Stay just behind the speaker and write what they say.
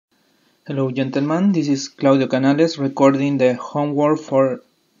Hello gentlemen, this is Claudio Canales recording the homework for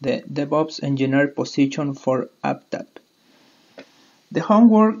the DevOps Engineer position for AppTap. The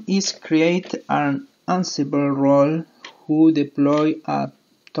homework is create an Ansible role who deploy a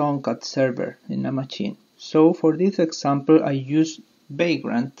tomcat server in a machine. So for this example I use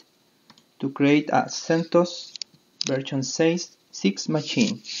Vagrant to create a CentOS version 6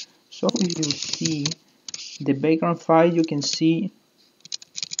 machine. So if you see the Vagrant file, you can see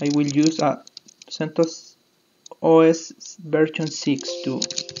I will use a CentOS OS version 6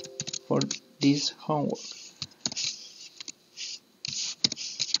 for this homework.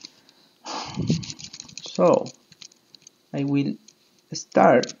 So I will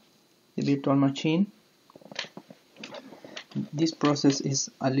start the virtual machine. This process is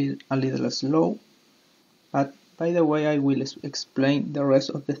a little slow, but by the way I will explain the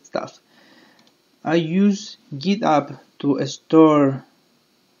rest of the stuff. I use GitHub to store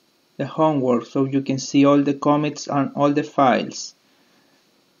the homework so you can see all the commits and all the files.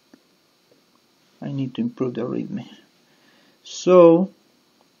 I need to improve the readme. So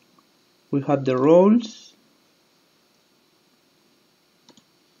we have the roles,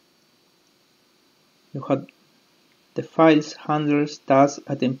 you have the files, handlers, tasks,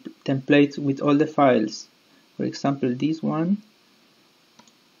 and templates with all the files. For example, this one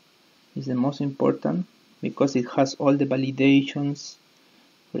is the most important because it has all the validations.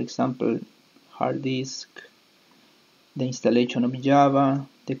 For example, hard disk, the installation of Java,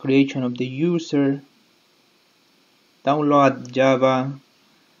 the creation of the user, download Java,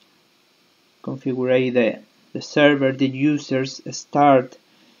 configure the server, the users, start,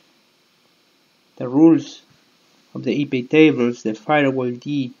 the rules of the IP tables, the firewall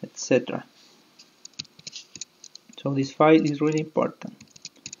D, etc. So this file is really important.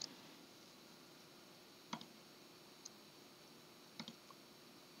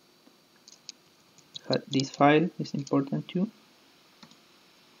 This file is important too.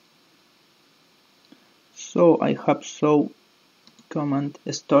 So I have show command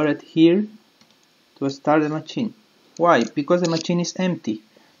stored here to start the machine. Why? Because the machine is empty.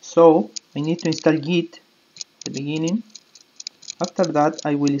 So I need to install Git at the beginning. After that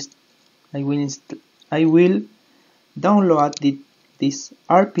I will download this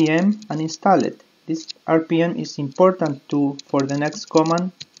RPM and install it. This RPM is important for the next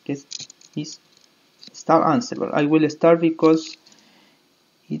command. Is install Ansible. I will start because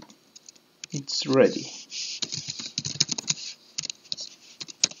it's ready.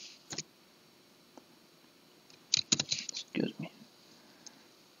 Excuse me.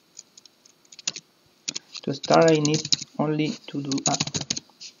 To start I need only to do a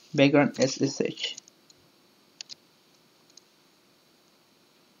Vagrant SSH.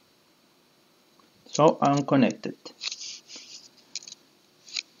 So I'm connected.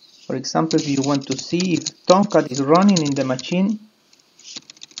 For example, if you want to see if Tomcat is running in the machine,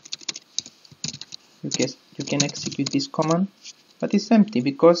 you can execute this command, but it's empty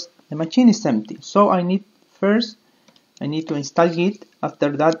because the machine is empty. So I need to install Git. After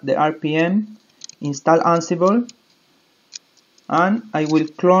that, the RPM, install Ansible, and I will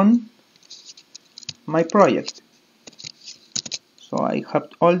clone my project. So I have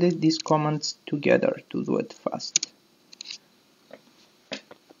all these commands together to do it fast.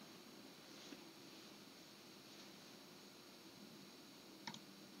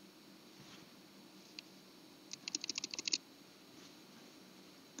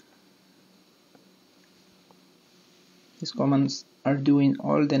 These commands are doing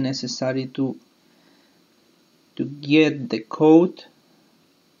all the necessary to get the code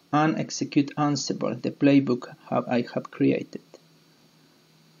and execute Ansible, the playbook I have created.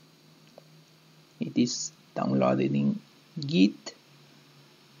 It is downloaded in Git.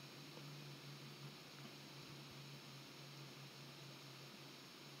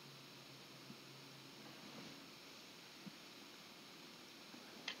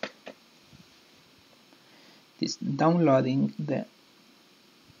 It is downloading the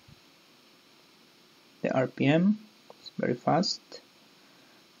RPM. It's very fast.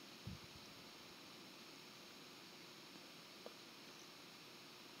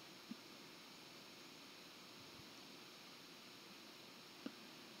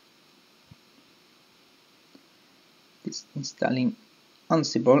 It's installing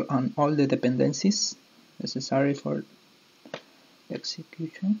Ansible and all the dependencies necessary for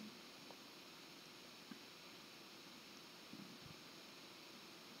execution.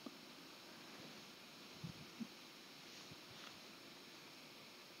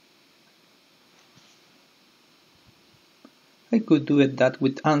 I could do that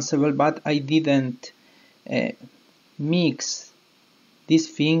with Ansible, but I didn't mix this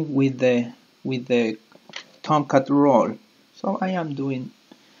thing with the tomcat role. So I am doing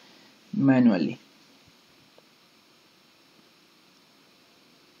manually.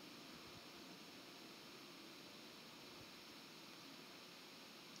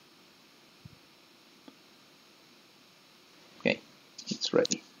 Okay, it's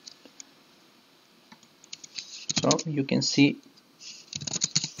ready. So you can see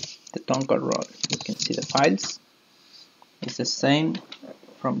the tomcat role. You can see the files. It's the same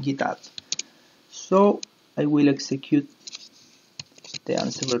from GitHub. So I will execute the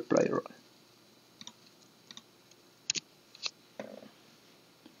ansible-play role.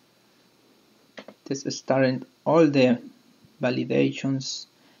 This is starting all the validations,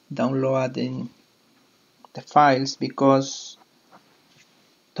 downloading the files, because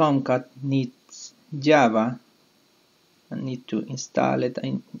Tomcat needs Java and need to install it,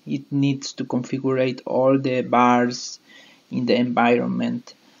 and it needs to configure all the bars in the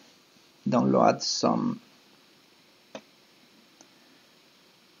environment, download some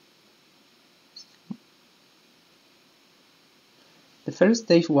the first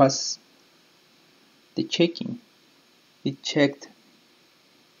stage was the checking. It checked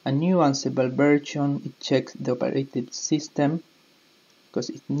a new Ansible version, it checked the operating system because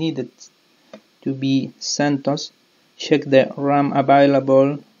it needed to be CentOS, check the RAM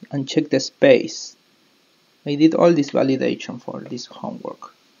available, and check the space. I did all this validation for this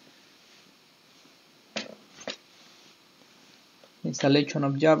homework. Installation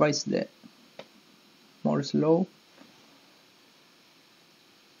of Java is the more slow.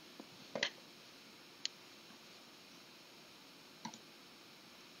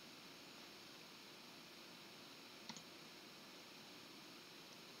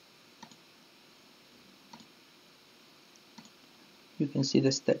 You can see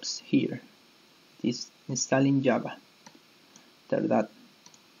the steps here. It is installing Java. After that,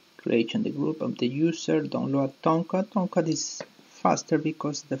 creation the group of the user, download Tomcat. Tomcat is faster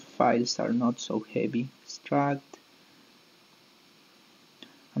because the files are not so heavy. Extract.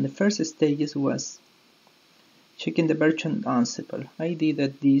 And the first stages was checking the version Ansible. I did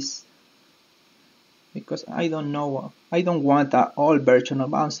this because I don't want an old version of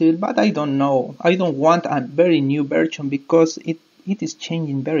Ansible, but I don't want a very new version because it is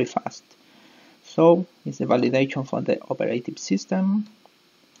changing very fast. So it's a validation for the operating system.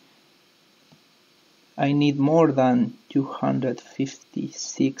 I need more than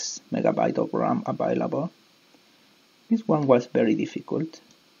 256 megabytes of RAM available. This one was very difficult.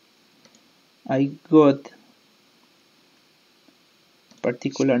 I got a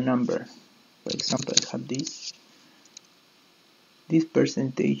particular number. For example, I have this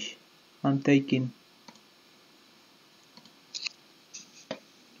percentage I'm taking.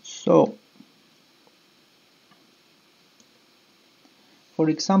 So, for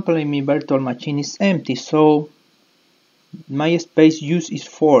example, in my virtual machine is empty, so my space use is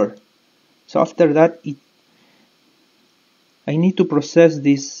 4. So after that, I need to process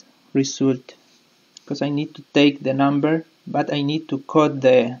this result because I need to take the number, but I need to code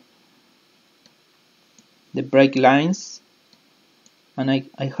the break lines, and I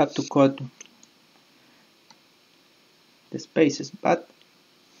have to code the spaces, but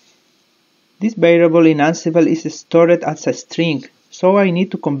this variable in Ansible is stored as a string, so I need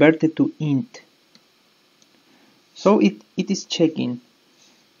to convert it to int. So it is checking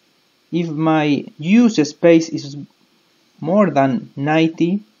if my use space is more than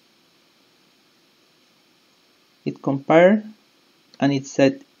 90. It compared and it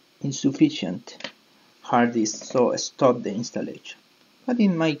said insufficient hard disk, so stop the installation. But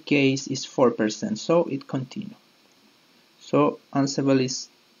in my case it's 4%, so it continues. So Ansible is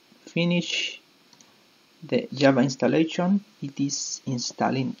finished the Java installation. It is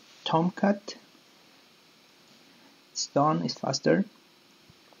installing Tomcat. It's done, it's faster.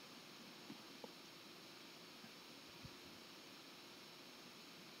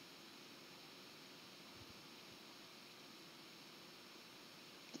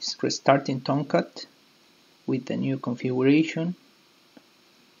 It's restarting Tomcat with the new configuration.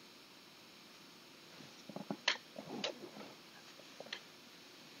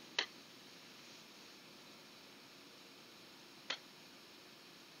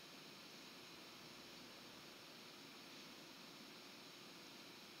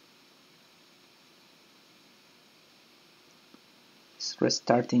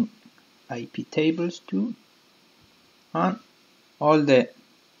 Restarting IP tables too, and all the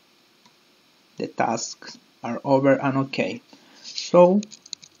tasks are over and okay. So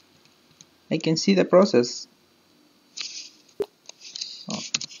I can see the process.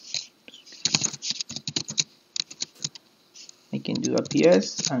 I can do a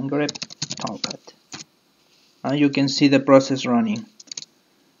ps and grep tomcat, and you can see the process running.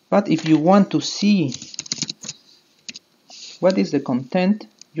 But if you want to see what is the content,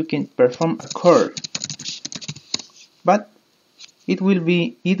 you can perform a curl, but it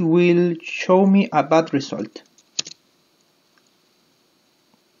will show me a bad result.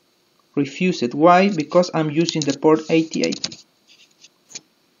 Refuse it. Why? Because I'm using the port 8080,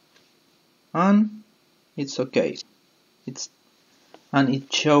 and it's okay. And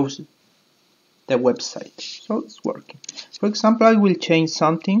it shows the website, so it's working. For example, I will change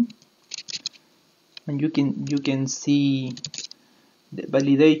something, and you can see the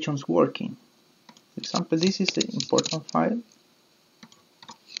validations working. For example, this is the important file,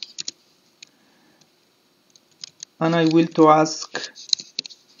 and I will to ask,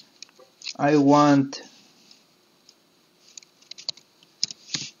 I want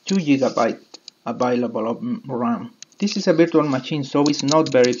 2 GB available of RAM. This is a virtual machine, so it's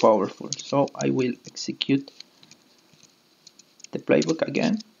not very powerful. So I will execute the playbook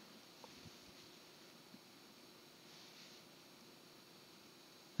again.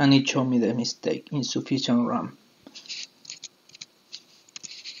 And it showed me the mistake, insufficient RAM.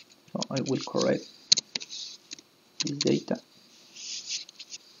 So I will correct this data.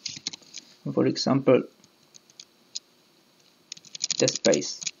 For example, the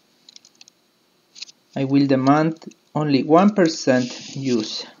space. I will demand only 1%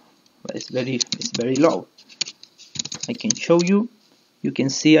 use, but it's very low. I can show you. You can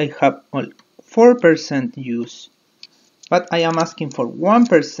see I have only 4% use, but I am asking for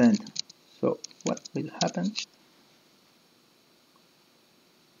 1%. So what will happen?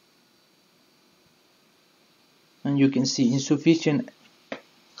 And you can see insufficient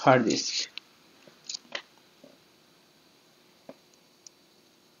hard disk.